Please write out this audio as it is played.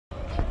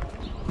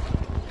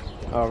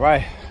All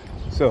right,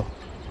 so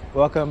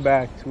welcome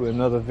back to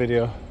another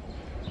video.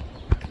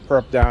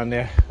 Perp down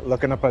there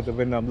looking up at the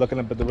window. I'm looking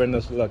up at the window.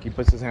 So look, he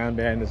puts his hand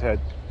behind his head.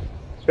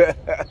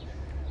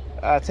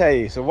 I'll tell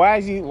you. So why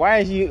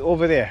is he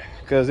over there?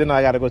 Because then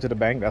I got to go to the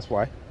bank. That's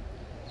why.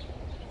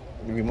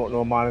 The remote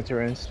no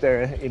monitoring,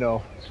 staring,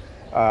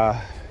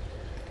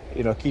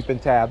 keeping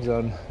tabs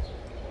on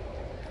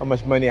how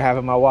much money I have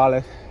in my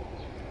wallet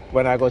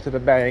when I go to the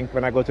bank,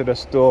 when I go to the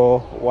store,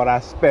 what I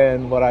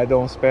spend, what I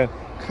don't spend.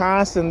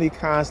 Constantly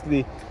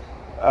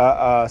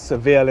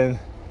surveilling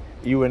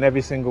you in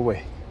every single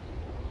way,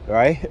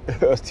 right?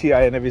 TI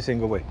in every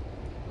single way.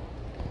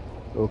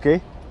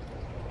 Okay.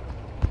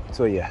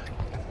 So yeah.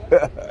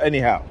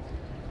 Anyhow,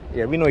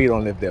 yeah, we know you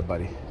don't live there,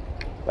 buddy.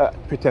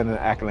 Pretending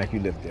and acting like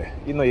you live there.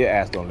 You know your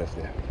ass don't live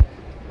there.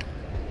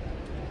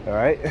 All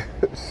right.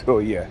 So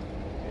yeah.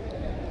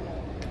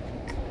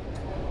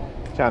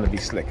 Trying to be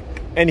slick.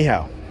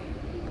 Anyhow.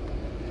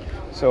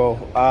 So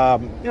I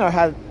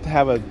had to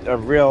have a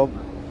real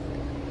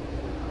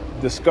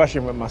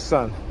discussion with my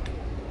son,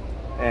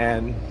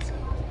 and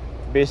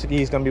basically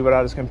he's gonna be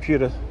without his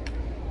computer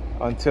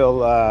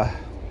until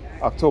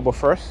October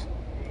 1st,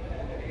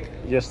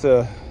 just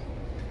to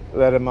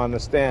let him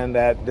understand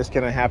that this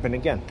cannot happen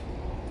again.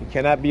 He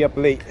cannot be up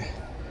late,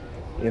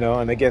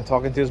 and again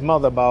talking to his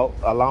mother about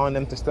allowing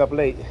them to stay up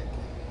late.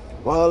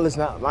 Well, it's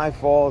not my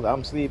fault,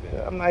 I'm sleeping.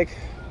 I'm like,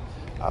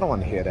 I don't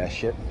want to hear that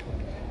shit.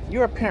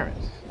 You're a parent,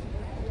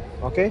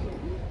 okay?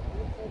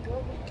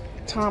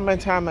 Time and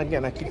time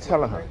again I keep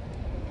telling her,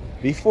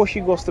 before she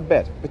goes to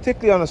bed,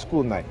 particularly on a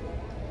school night,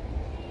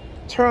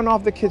 turn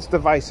off the kids'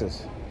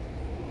 devices.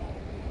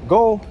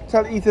 Go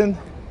tell Ethan,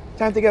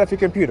 time to get off your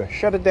computer.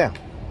 Shut it down.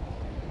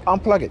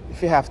 Unplug it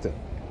if you have to.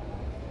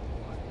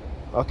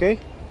 Okay?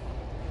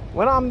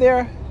 When I'm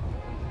there,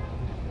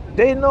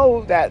 they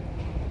know that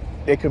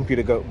their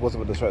computer goes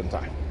up at a certain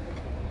time.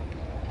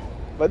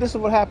 But this is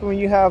what happens when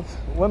you have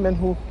women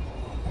who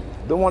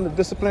don't want to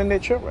discipline their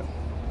children.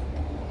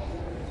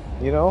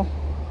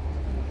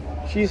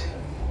 She's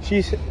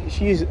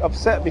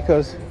upset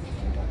because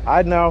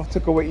I now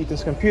took away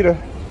Ethan's computer,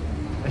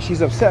 and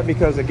she's upset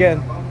because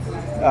again,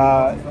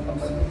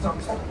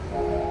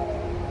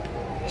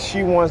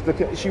 she wants to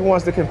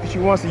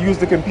use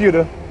the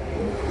computer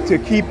to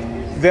keep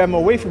them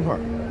away from her.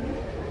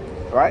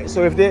 Right?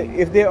 So if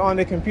they're on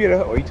the computer,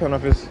 or you turn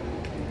off his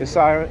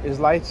siren, his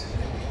lights,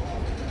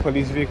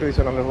 police vehicle, you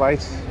turn off his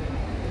lights.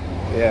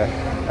 Yeah,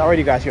 I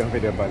already got you on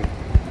video, buddy.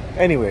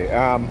 Anyway,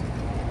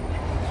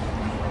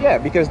 yeah,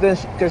 because then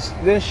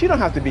she don't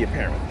have to be a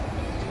parent,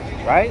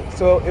 right?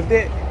 So if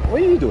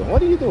what are you doing?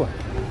 What are you doing?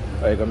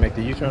 Oh, you're gonna make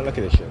the U-turn? Look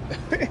at this shit.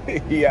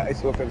 Yeah, I'm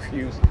so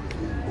confused.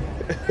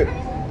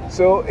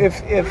 So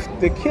if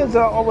the kids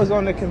are always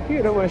on the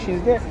computer when she's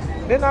there,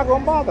 they're not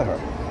gonna bother her,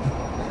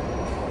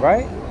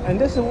 right? And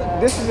this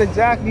is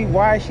exactly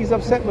why she's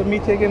upset with me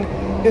taking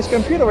his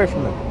computer away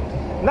from him.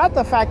 Not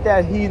the fact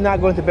that he's not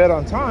going to bed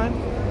on time.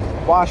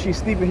 While she's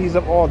sleeping, he's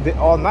up all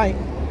night,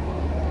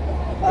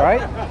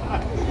 right?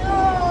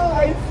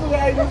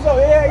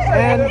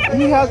 And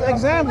he has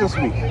exams this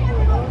week.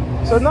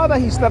 So now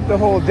that he slept the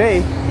whole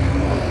day,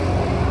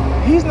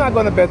 he's not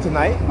going to bed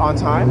tonight on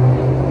time.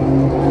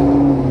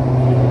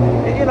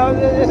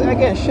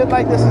 Again, shit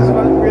like this is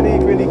what really,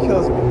 really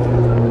kills me.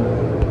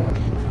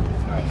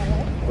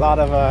 A lot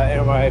of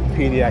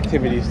NYPD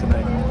activities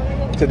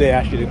today,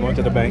 actually, going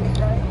to the bank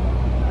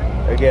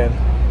again.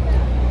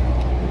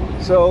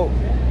 So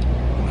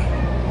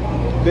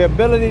the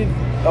ability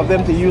of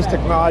them to use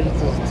technology to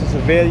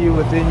surveil you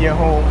within your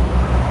home,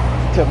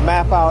 to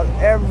map out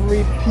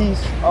every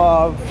piece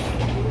of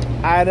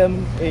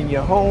item in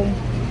your home,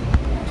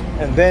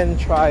 and then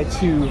try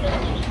to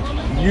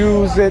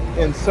use it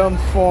in some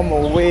form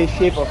or way,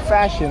 shape, or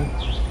fashion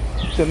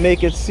to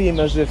make it seem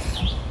as if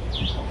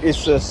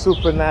it's a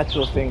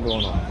supernatural thing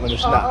going on, when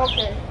it's not.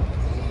 Okay.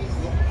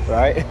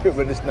 Right?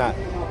 But it's not.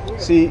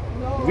 See,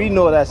 we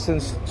know that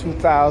since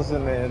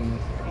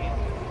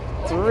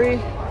 2003,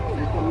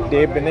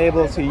 they've been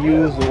able to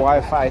use the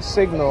Wi-Fi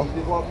signal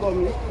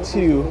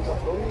to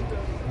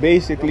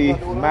basically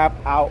map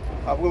out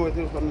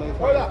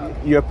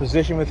your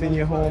position within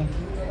your home,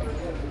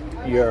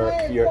 your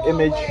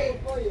image,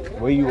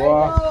 where you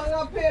are.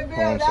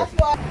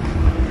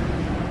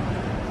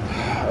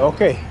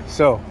 Okay,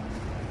 so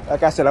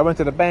like I said, I went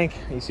to the bank.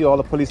 You see all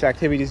the police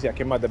activities. I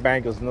came out the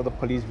bank. There was another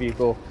police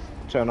vehicle,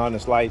 turned on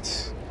its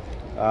lights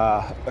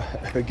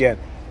again.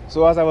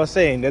 So as I was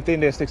saying, the thing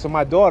that sticks. So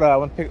my daughter,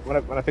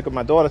 when I pick up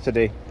my daughter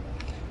today,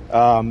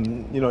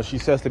 she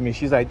says to me,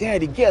 she's like,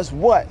 "Daddy, guess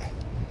what?"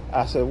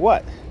 I said,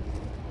 "What?"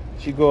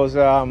 She goes,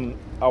 "A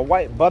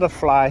white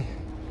butterfly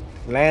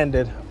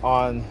landed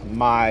on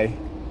my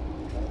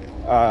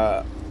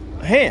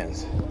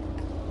hands,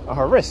 on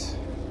her wrist."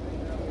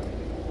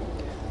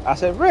 I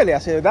said, "Really?" I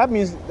said, "That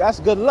means that's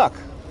good luck."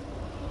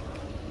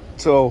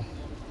 So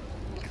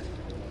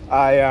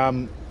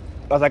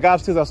as I got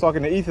upstairs, I was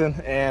talking to Ethan,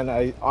 and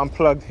I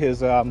unplugged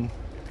his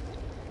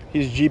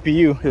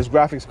GPU, his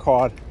graphics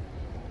card,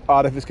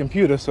 out of his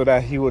computer so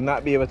that he would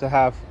not be able to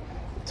have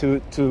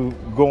to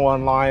go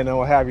online and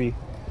what have you,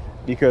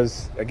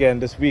 because again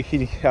this week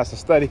he has to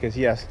study because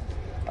he has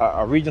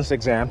a Regents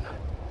exam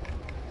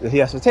that he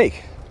has to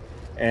take.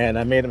 And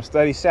I made him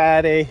study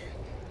Saturday.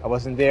 I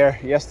wasn't there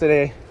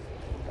yesterday.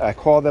 I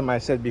called him. I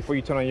said, before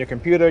you turn on your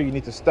computer, you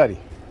need to study.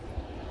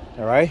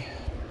 All right.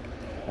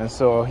 And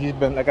so he's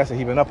been, like I said,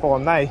 he's been up all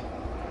night,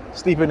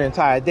 sleeping the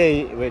entire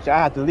day, which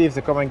I had to leave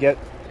to come and get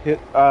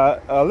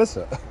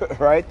Alyssa,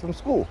 right, from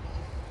school.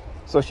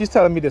 So she's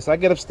telling me this. I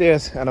get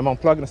upstairs and I'm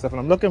unplugging stuff, and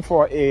I'm looking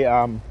for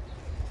a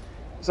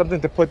something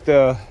to put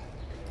the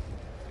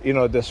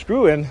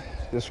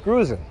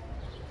screws in,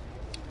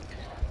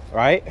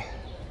 right?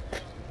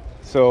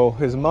 So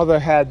his mother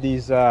had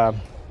these,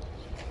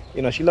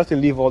 she loved to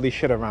leave all this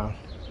shit around,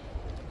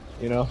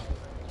 She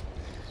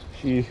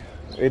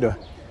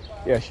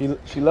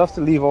loves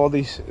to leave all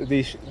this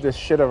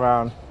shit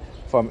around,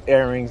 from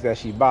earrings that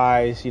she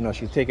buys.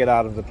 She take it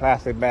out of the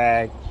plastic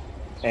bag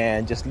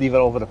and just leave it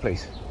over the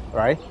place,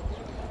 right?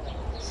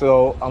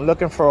 So I'm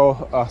looking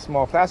for a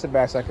small plastic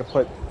bag so I could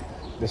put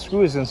the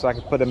screws in, so I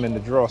could put them in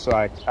the drawer so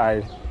I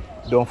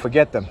don't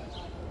forget them.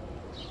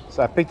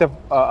 So I picked up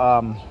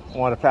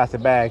one of the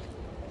plastic bag,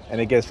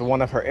 and it gets for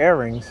one of her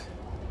earrings,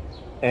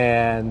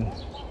 and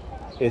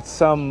it's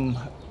some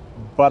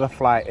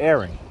butterfly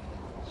earring.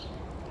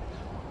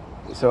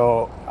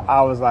 So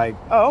I was like,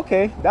 oh,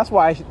 okay, that's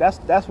why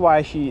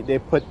they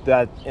put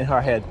that in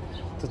her head,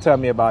 to tell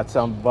me about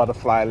some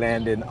butterfly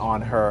landing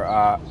on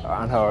her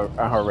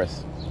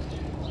wrist.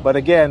 But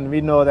again,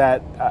 we know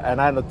that,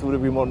 and I know through the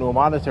remote neural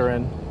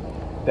monitoring,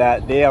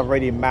 that they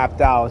already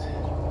mapped out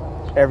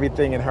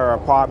everything in her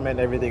apartment,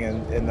 everything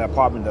in the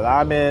apartment that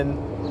I'm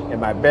in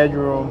my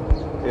bedroom.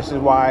 This is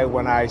why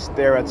when I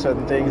stare at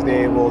certain things,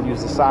 they will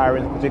use the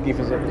sirens,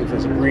 particularly if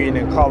it's green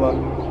in color.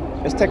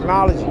 It's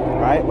technology,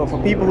 right? But for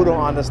people who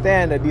don't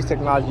understand that these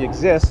technology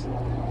exists,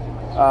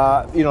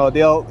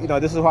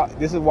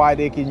 this is why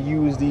they can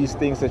use these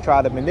things to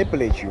try to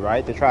manipulate you,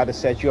 right? To try to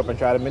set you up and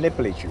try to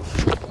manipulate you,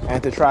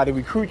 and to try to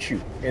recruit you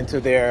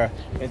into their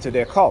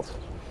cult,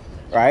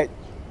 right?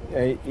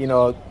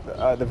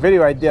 The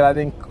video I did, I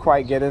didn't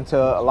quite get into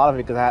a lot of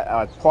it because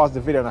I paused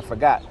the video and I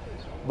forgot.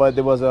 But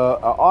there was an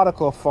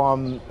article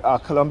from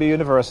Columbia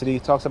University.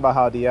 It talks about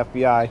how the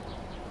FBI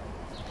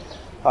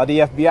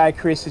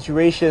creates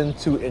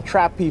situations to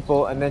entrap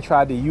people and then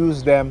try to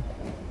use them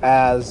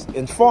as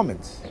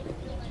informants.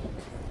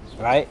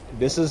 Right?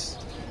 This is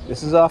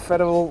a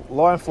federal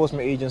law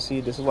enforcement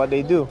agency. This is what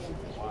they do.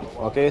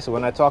 Okay, so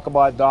when I talk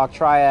about dark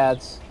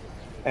triads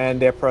and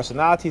their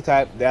personality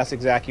type, that's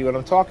exactly what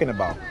I'm talking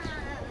about.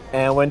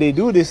 And when they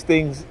do these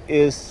things,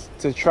 is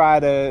to try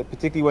to,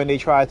 particularly when they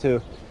try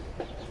to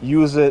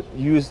use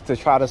to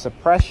try to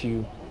suppress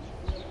you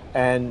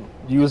and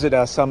use it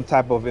as some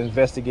type of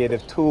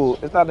investigative tool.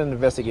 It's not an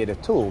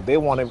investigative tool. They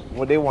want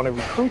to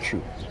recruit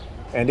you,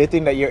 and they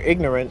think that you're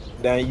ignorant,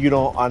 that you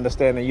don't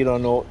understand, and you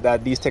don't know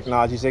that these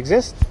technologies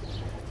exist.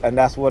 And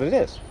that's what it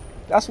is.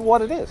 That's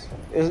what it is.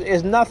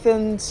 It's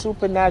nothing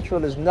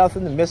supernatural. There's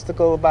nothing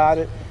mystical about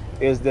it.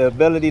 It's the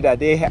ability that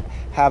they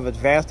have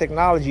advanced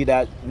technology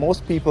that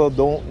most people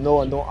don't know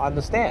and don't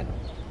understand.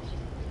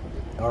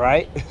 All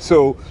right.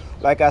 So,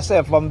 like I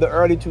said, from the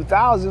early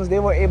 2000s, they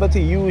were able to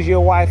use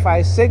your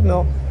Wi-Fi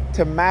signal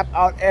to map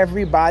out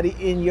everybody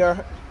in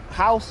your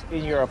house,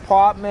 in your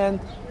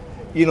apartment.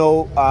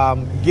 Give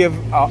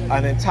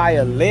an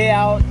entire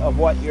layout of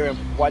what your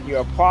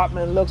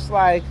apartment looks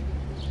like.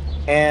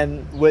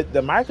 And with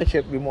the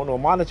microchip remote neural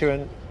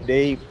monitoring,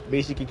 they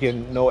basically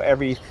can know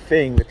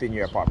everything within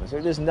your apartment.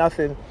 So there's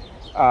nothing,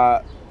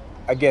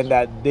 again,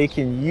 that they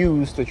can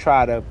use to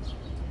try to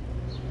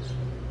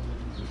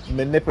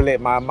manipulate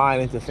my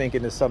mind into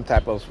thinking there's some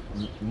type of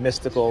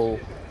mystical,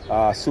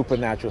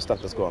 supernatural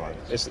stuff that's going on.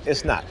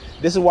 It's not.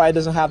 This is why it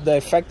doesn't have the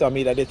effect on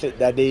me that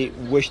they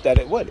wish that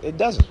it would. It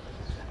doesn't.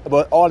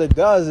 But all it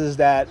does is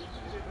that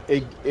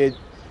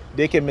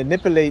they can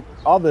manipulate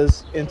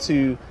others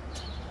into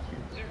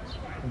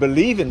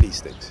believing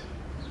these things,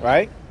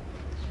 right?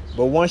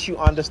 But once you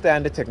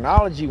understand the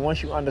technology,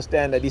 once you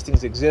understand that these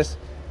things exist,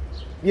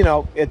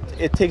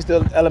 it takes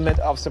the element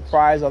of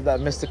surprise, of that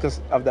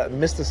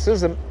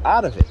mysticism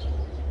out of it.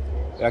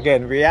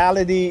 Again,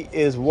 reality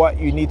is what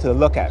you need to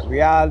look at.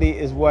 Reality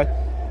is what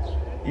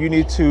you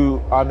need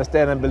to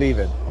understand and believe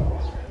in.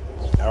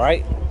 All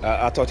right?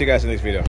 I'll talk to you guys in the next video.